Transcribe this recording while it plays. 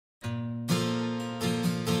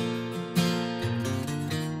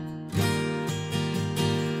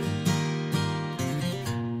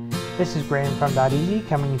This is Graham from Doteasy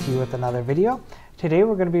coming to you with another video. Today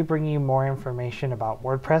we're going to be bringing you more information about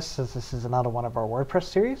WordPress, since this is another one of our WordPress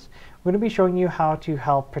series. We're going to be showing you how to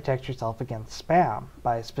help protect yourself against spam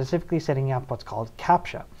by specifically setting up what's called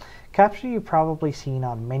Captcha. Captcha you've probably seen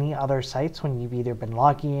on many other sites when you've either been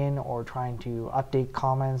logging in or trying to update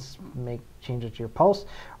comments, make changes to your posts,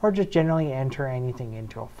 or just generally enter anything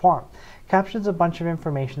into a form. Captcha is a bunch of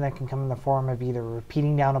information that can come in the form of either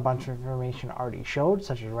repeating down a bunch of information already showed,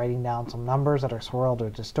 such as writing down some numbers that are swirled or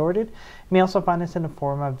distorted. You may also find this in the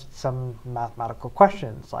form of some mathematical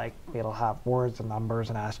questions, like it'll have words and numbers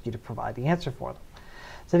and ask you to provide the answer for them.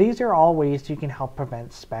 So these are all ways you can help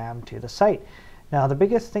prevent spam to the site. Now, the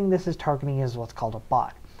biggest thing this is targeting is what's called a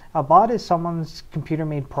bot. A bot is someone's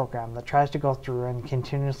computer-made program that tries to go through and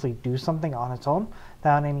continuously do something on its own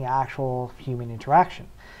without any actual human interaction.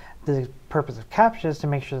 The purpose of Captcha is to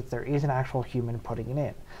make sure that there is an actual human putting it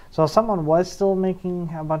in. So if someone was still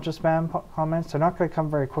making a bunch of spam comments, they're not going to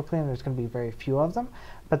come very quickly and there's going to be very few of them,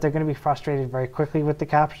 but they're going to be frustrated very quickly with the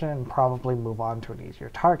Captcha and probably move on to an easier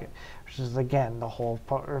target, which is again the whole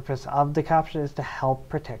purpose of the Captcha is to help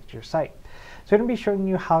protect your site. So I'm going to be showing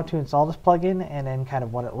you how to install this plugin and then kind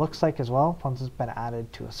of what it looks like as well once it's been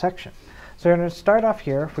added to a section. So we're going to start off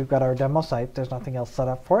here. We've got our demo site. There's nothing else set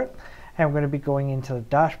up for it. And we're going to be going into the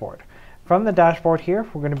dashboard. From the dashboard here,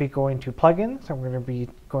 we're going to be going to plugins and we're going to be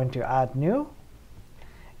going to add new.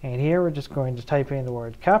 And here we're just going to type in the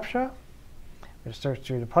word Captcha. We're going to search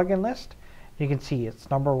through the plugin list. You can see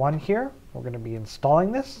it's number 1 here. We're going to be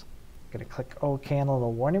installing this. I'm going to click OK and a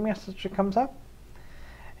little warning message that comes up.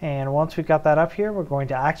 And once we've got that up here, we're going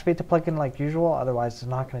to activate the plugin like usual, otherwise it's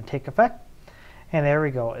not going to take effect. And there we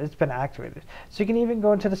go, it's been activated. So you can even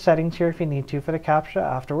go into the settings here if you need to for the Captcha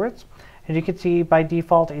afterwards. And you can see by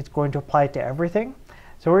default it's going to apply it to everything.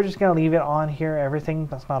 So we're just going to leave it on here, everything,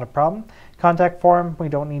 that's not a problem. Contact form, we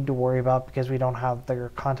don't need to worry about because we don't have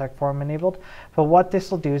the contact form enabled. But what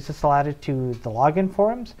this will do is this will add it to the login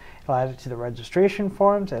forms, it'll add it to the registration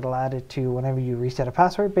forms, it'll add it to whenever you reset a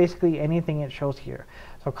password, basically anything it shows here.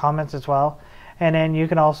 So comments as well. And then you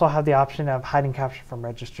can also have the option of hiding Captcha from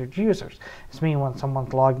registered users. This means when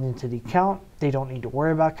someone's logged into the account, they don't need to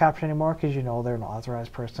worry about Captcha anymore because you know they're an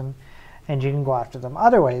authorized person. And you can go after them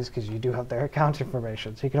other ways because you do have their account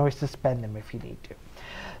information. So you can always suspend them if you need to.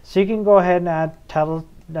 So you can go ahead and add title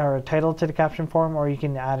to the caption form, or you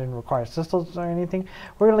can add in required systems or anything.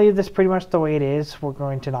 We're going to leave this pretty much the way it is. We're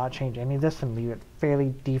going to not change any of this and leave it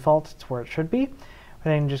fairly default. It's where it should be.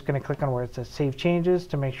 And then I'm just going to click on where it says Save Changes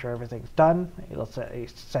to make sure everything's done. It'll say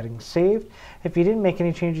settings saved. If you didn't make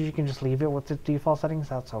any changes, you can just leave it with the default settings.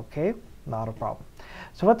 That's okay. Not a problem.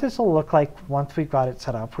 So what this will look like once we've got it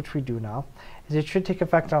set up, which we do now, is it should take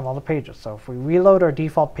effect on all the pages. So if we reload our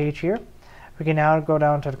default page here, we can now go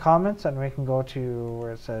down to the comments and we can go to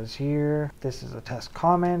where it says here, this is a test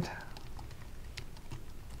comment.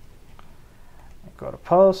 Go to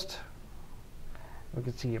post. We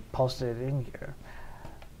can see it posted in here.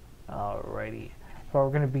 Alrighty. What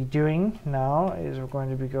we're going to be doing now is we're going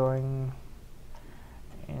to be going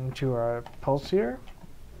into our post here.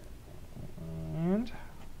 And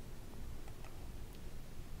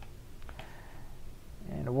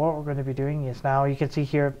what we're going to be doing is now you can see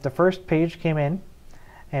here the first page came in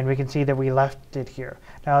and we can see that we left it here.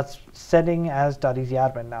 Now it's setting as Doteasy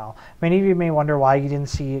admin now. Many of you may wonder why you didn't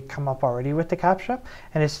see it come up already with the Captcha.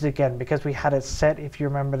 And this is again because we had it set, if you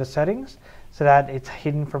remember the settings, so that it's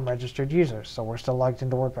hidden from registered users. So we're still logged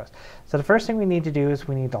into WordPress. So the first thing we need to do is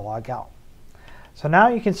we need to log out. So now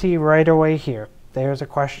you can see right away here, there's a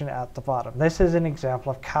question at the bottom. This is an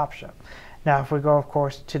example of Captcha. Now if we go of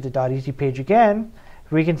course to the Doteasy page again,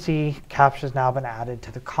 we can see Captcha has now been added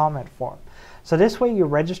to the comment form. So this way your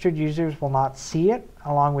registered users will not see it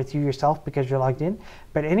along with you yourself because you're logged in,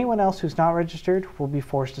 but anyone else who's not registered will be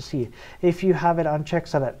forced to see it. If you have it unchecked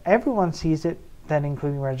so that everyone sees it, then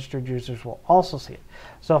including registered users will also see it.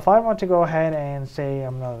 So if I want to go ahead and say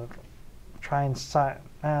I'm going to try and sign,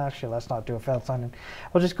 actually let's not do a failed sign in.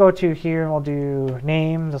 We'll just go to here and we'll do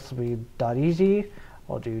name, this will be Doteasy.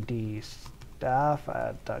 We'll do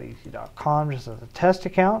dstaff@doteasy.com just as a test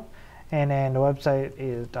account. And then the website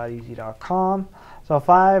is doteasy.com. So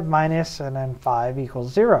 5 minus and then 5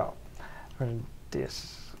 equals 0. And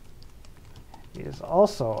this is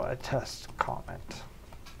also a test comment.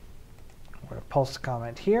 We're going to post a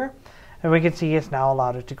comment here. And we can see it's now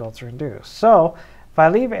allowed it to go through and do. So if I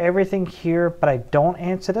leave everything here, but I don't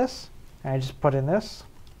answer this, and I just put in this,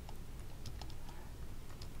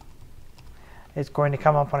 it's going to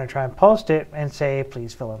come up when I try and post it and say,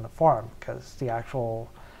 please fill in the form, because the actual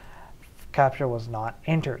Captcha was not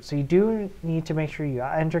entered. So you do need to make sure you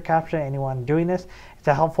enter Captcha. Anyone doing this, it's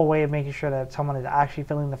a helpful way of making sure that someone is actually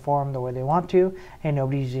filling the form the way they want to, and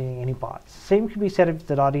nobody's using any bots. Same can be said of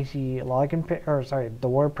the Doteasy login, the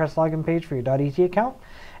WordPress login page for your Doteasy account,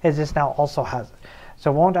 as this now also has it.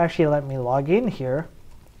 So it won't actually let me log in here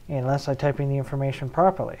unless I type in the information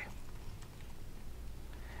properly.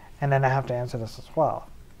 And then I have to answer this as well.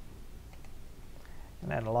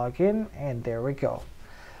 And then log in, and there we go.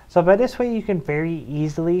 So by this way, you can very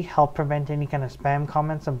easily help prevent any kind of spam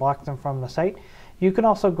comments and block them from the site. You can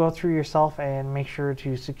also go through yourself and make sure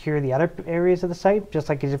to secure the other areas of the site, just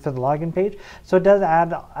like you did for the login page. So it does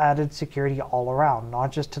add added security all around,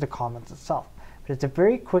 not just to the comments itself. But it's a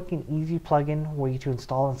very quick and easy plugin way to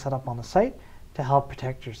install and set up on the site to help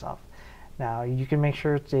protect yourself. Now, you can make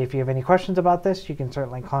sure to, if you have any questions about this, you can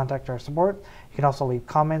certainly contact our support. You can also leave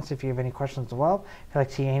comments if you have any questions as well. If you'd like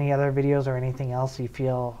to see any other videos or anything else you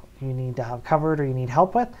feel you need to have covered or you need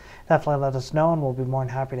help with, definitely let us know and we'll be more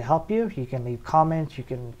than happy to help you. You can leave comments, you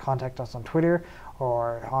can contact us on Twitter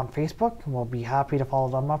or on Facebook, and we'll be happy to follow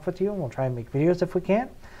them up with you, and we'll try and make videos if we can.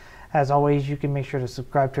 As always, you can make sure to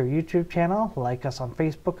subscribe to our YouTube channel, like us on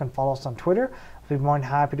Facebook, and follow us on Twitter. We'll be more than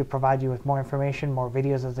happy to provide you with more information, more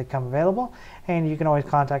videos as they come available, and you can always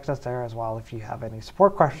contact us there as well if you have any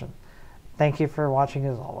support questions. Thank you for watching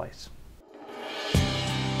as always.